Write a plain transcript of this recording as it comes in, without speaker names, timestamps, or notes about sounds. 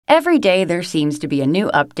Every day there seems to be a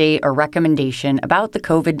new update or recommendation about the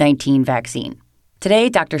COVID-19 vaccine. Today,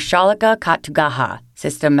 Dr. Shalika Katugaha,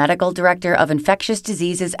 System Medical Director of Infectious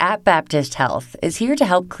Diseases at Baptist Health, is here to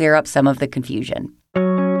help clear up some of the confusion.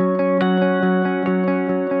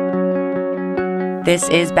 This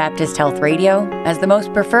is Baptist Health Radio. As the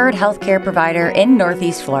most preferred healthcare provider in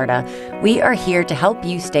Northeast Florida, we are here to help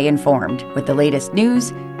you stay informed with the latest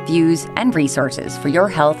news, views, and resources for your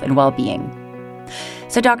health and well-being.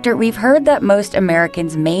 So, Doctor, we've heard that most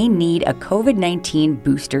Americans may need a COVID-19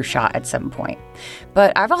 booster shot at some point.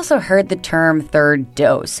 But I've also heard the term third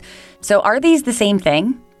dose. So are these the same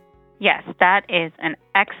thing? Yes, that is an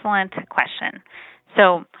excellent question.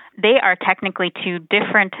 So they are technically two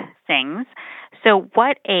different things. So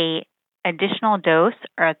what a additional dose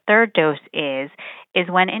or a third dose is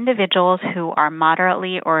when individuals who are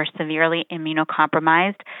moderately or severely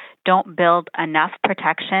immunocompromised don't build enough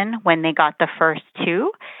protection when they got the first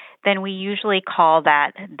two, then we usually call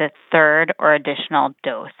that the third or additional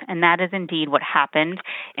dose. And that is indeed what happened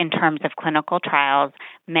in terms of clinical trials.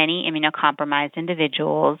 Many immunocompromised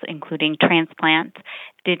individuals, including transplants,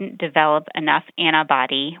 didn't develop enough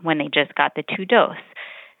antibody when they just got the two dose.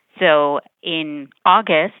 So in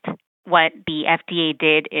August, what the FDA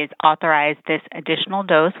did is authorize this additional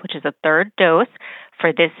dose, which is a third dose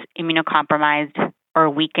for this immunocompromised or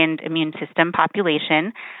weakened immune system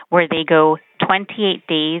population, where they go 28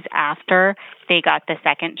 days after they got the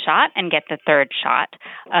second shot and get the third shot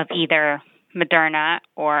of either Moderna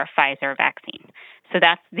or Pfizer vaccine. So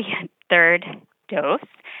that's the third dose.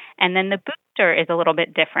 And then the booster is a little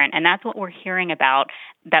bit different, and that's what we're hearing about,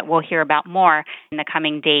 that we'll hear about more in the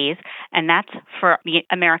coming days, and that's for the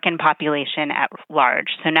American population at large.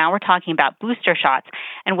 So now we're talking about booster shots,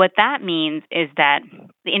 and what that means is that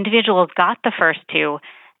the individuals got the first two,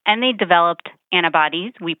 and they developed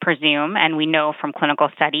antibodies, we presume, and we know from clinical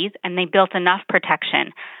studies, and they built enough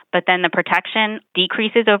protection. But then the protection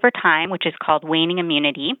decreases over time, which is called waning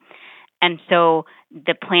immunity, and so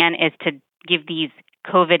the plan is to give these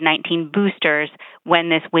COVID-19 boosters when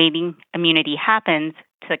this waning immunity happens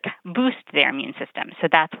to boost their immune system. So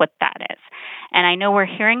that's what that is. And I know we're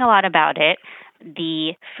hearing a lot about it.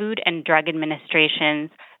 The Food and Drug Administration's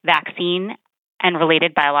Vaccine and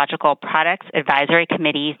Related Biological Products Advisory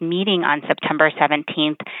Committee is meeting on September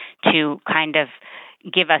 17th to kind of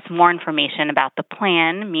give us more information about the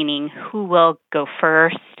plan, meaning who will go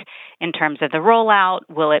first in terms of the rollout.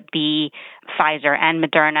 Will it be Pfizer and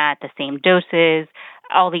Moderna at the same doses?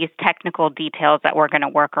 All these technical details that we're going to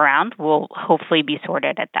work around will hopefully be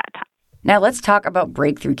sorted at that time. Now let's talk about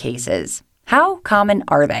breakthrough cases. How common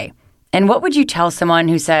are they? And what would you tell someone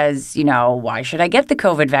who says, why should I get the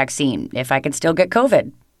COVID vaccine if I can still get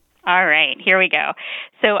COVID? All right, here we go.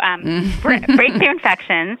 So breakthrough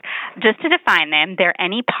infections, just to define them, they're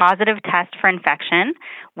any positive test for infection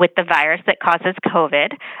with the virus that causes COVID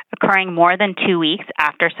occurring more than 2 weeks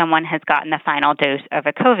after someone has gotten the final dose of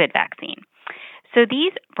a COVID vaccine. So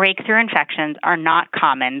these breakthrough infections are not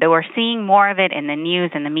common. Though we're seeing more of it in the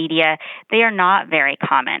news and the media, they are not very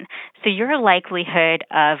common. So your likelihood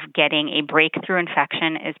of getting a breakthrough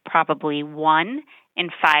infection is probably 1 in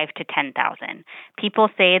 5 to 10,000. People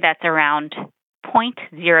say that's around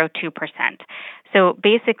 0.02%. So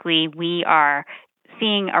basically, we are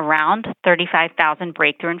seeing around 35,000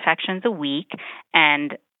 breakthrough infections a week,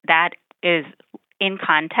 and that is in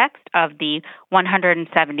context of the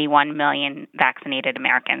 171 million vaccinated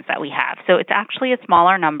Americans that we have. So it's actually a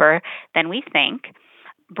smaller number than we think.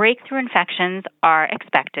 Breakthrough infections are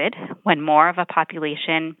expected. When more of a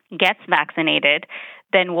population gets vaccinated,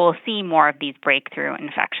 then we'll see more of these breakthrough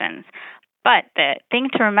infections. But the thing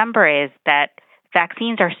to remember is that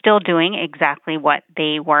vaccines are still doing exactly what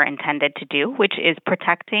they were intended to do, which is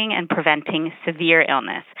protecting and preventing severe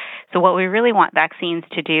illness. So what we really want vaccines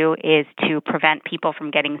to do is to prevent people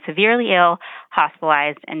from getting severely ill,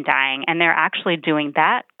 hospitalized, and dying. And they're actually doing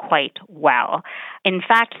that quite well. In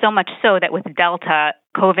fact, so much so that with Delta,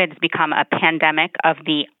 COVID's become a pandemic of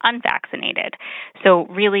the unvaccinated. So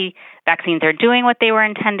really, vaccines are doing what they were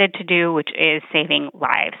intended to do, which is saving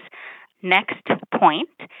lives. Next point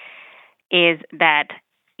is that,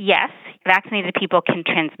 yes, vaccinated people can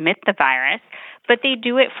transmit the virus, but they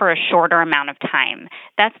do it for a shorter amount of time.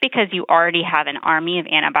 That's because you already have an army of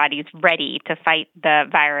antibodies ready to fight the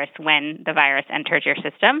virus when the virus enters your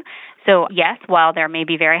system. So, yes, while there may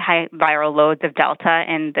be very high viral loads of Delta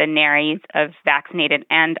in the nares of vaccinated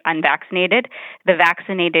and unvaccinated, the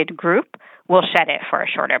vaccinated group will shed it for a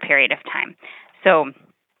shorter period of time. So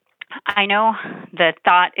I know the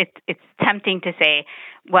thought, it's tempting to say,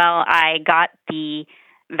 well, I got the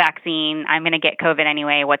vaccine, I'm going to get COVID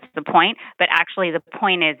anyway, what's the point? But actually, the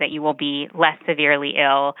point is that you will be less severely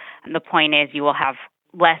ill. The point is you will have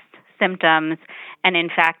less symptoms. And in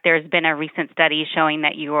fact, there's been a recent study showing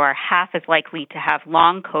that you are half as likely to have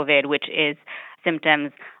long COVID, which is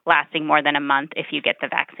symptoms lasting more than a month if you get the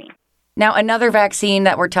vaccine. Now, another vaccine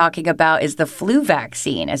that we're talking about is the flu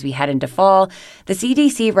vaccine. As we head into fall, the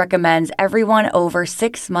CDC recommends everyone over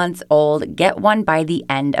 6 months old get one by the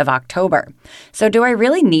end of October. So do I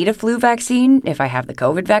really need a flu vaccine if I have the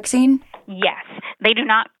COVID vaccine? Yes. They do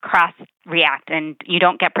not cross-react, and you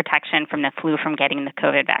don't get protection from the flu from getting the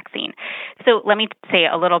COVID vaccine. So let me say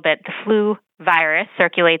a little bit. The flu virus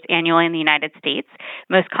circulates annually in the United States,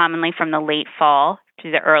 most commonly from the late fall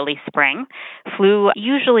to the early spring. Flu,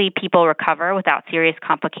 usually people recover without serious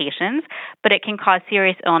complications, but it can cause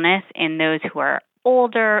serious illness in those who are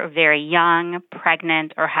older, very young,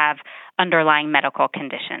 pregnant, or have underlying medical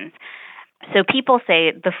conditions. So people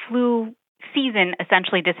say the flu season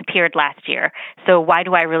essentially disappeared last year. So why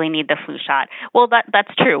do I really need the flu shot? Well,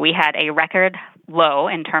 that's true. We had a record low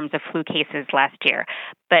in terms of flu cases last year.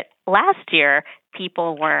 But last year,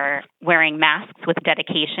 people were wearing masks with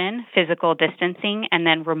dedication, physical distancing, and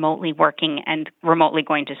then remotely working and remotely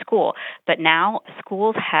going to school. But now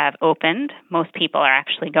schools have opened. Most people are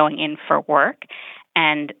actually going in for work.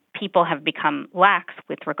 And people have become lax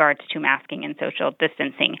with regards to masking and social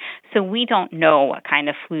distancing. So we don't know what kind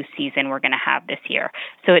of flu season we're going to have this year.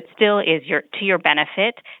 So it still is to your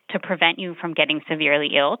benefit to prevent you from getting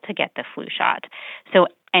severely ill to get the flu shot. So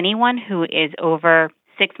anyone who is over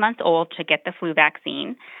 6 months old to get the flu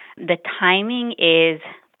vaccine, the timing is,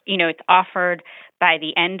 it's offered by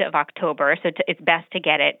the end of October, so it's best to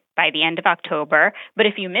get it by the end of October. But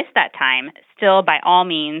if you miss that time, still, by all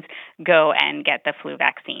means, go and get the flu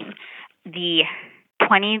vaccine. The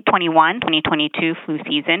 2021-2022 flu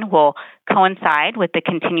season will coincide with the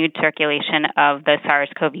continued circulation of the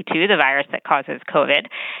SARS-CoV-2, the virus that causes COVID.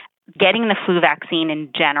 Getting the flu vaccine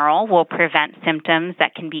in general will prevent symptoms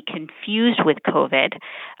that can be confused with COVID.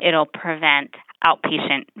 It'll prevent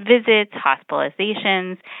outpatient visits,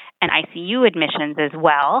 hospitalizations, and ICU admissions as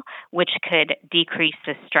well, which could decrease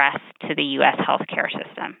the stress to the U.S. healthcare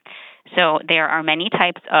system. So there are many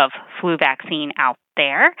types of flu vaccine out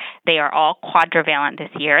there. They are all quadrivalent this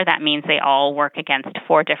year. That means they all work against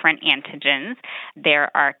 4 different antigens. There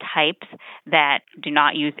are types that do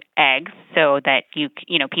not use eggs, so that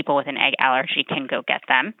people with an egg allergy can go get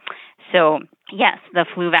them. So yes, the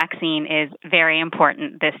flu vaccine is very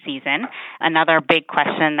important this season. Another big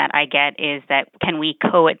question that I get is that can we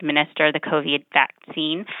co-administer the COVID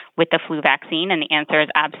vaccine with the flu vaccine? And the answer is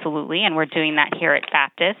absolutely, and we're doing that here at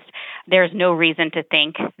Baptist. There's no reason to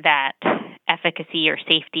think that efficacy or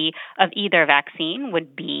safety of either vaccine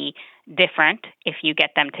would be different if you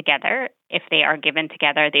get them together. If they are given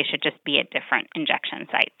together, they should just be at different injection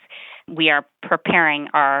sites. We are preparing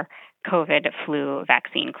our COVID flu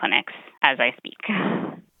vaccine clinics as I speak.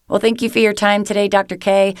 Well, thank you for your time today, Dr.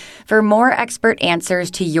 K. For more expert answers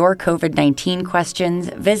to your COVID-19 questions,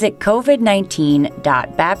 visit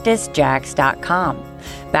covid19.baptistjax.com.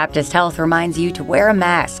 Baptist Health reminds you to wear a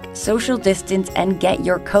mask, social distance, and get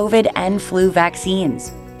your COVID and flu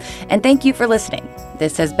vaccines. And thank you for listening.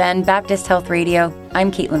 This has been Baptist Health Radio.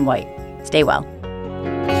 I'm Caitlin White. Stay well.